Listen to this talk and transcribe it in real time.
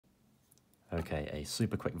Okay, a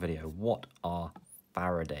super quick video. What are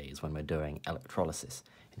Faradays when we're doing electrolysis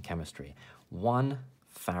in chemistry? 1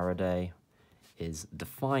 Faraday is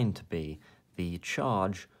defined to be the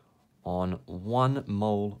charge on 1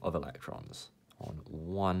 mole of electrons, on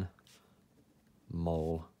 1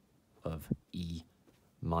 mole of E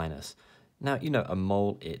minus. Now, you know, a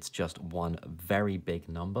mole, it's just one very big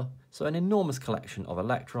number. So an enormous collection of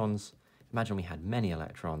electrons. Imagine we had many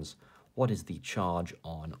electrons. What is the charge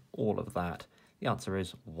on all of that? The answer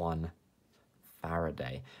is 1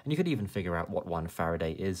 Faraday. And you could even figure out what 1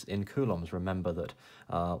 Faraday is in coulombs. Remember that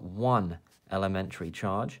 1 elementary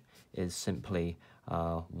charge is simply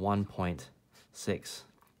 1.6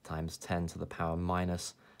 times 10 to the power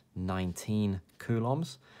minus 19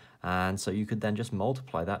 coulombs. And so you could then just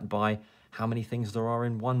multiply that by how many things there are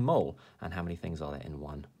in 1 mole. And how many things are there in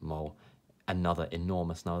 1 mole? Another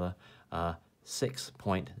enormous number,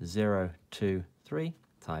 6.023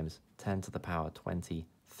 times 10 to the power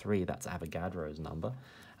 23. That's Avogadro's number.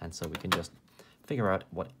 And so we can just figure out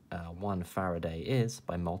what 1 Faraday is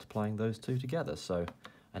by multiplying those two together. So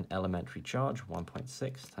an elementary charge,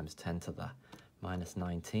 1.6 times 10 to the minus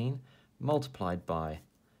 19, multiplied by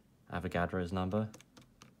Avogadro's number,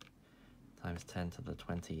 times 10 to the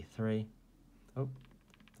 23. Oh,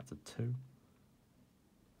 that's a 2.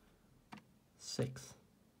 6.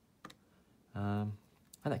 And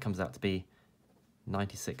that comes out to be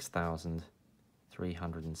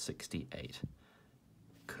 96,368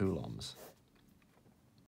 coulombs.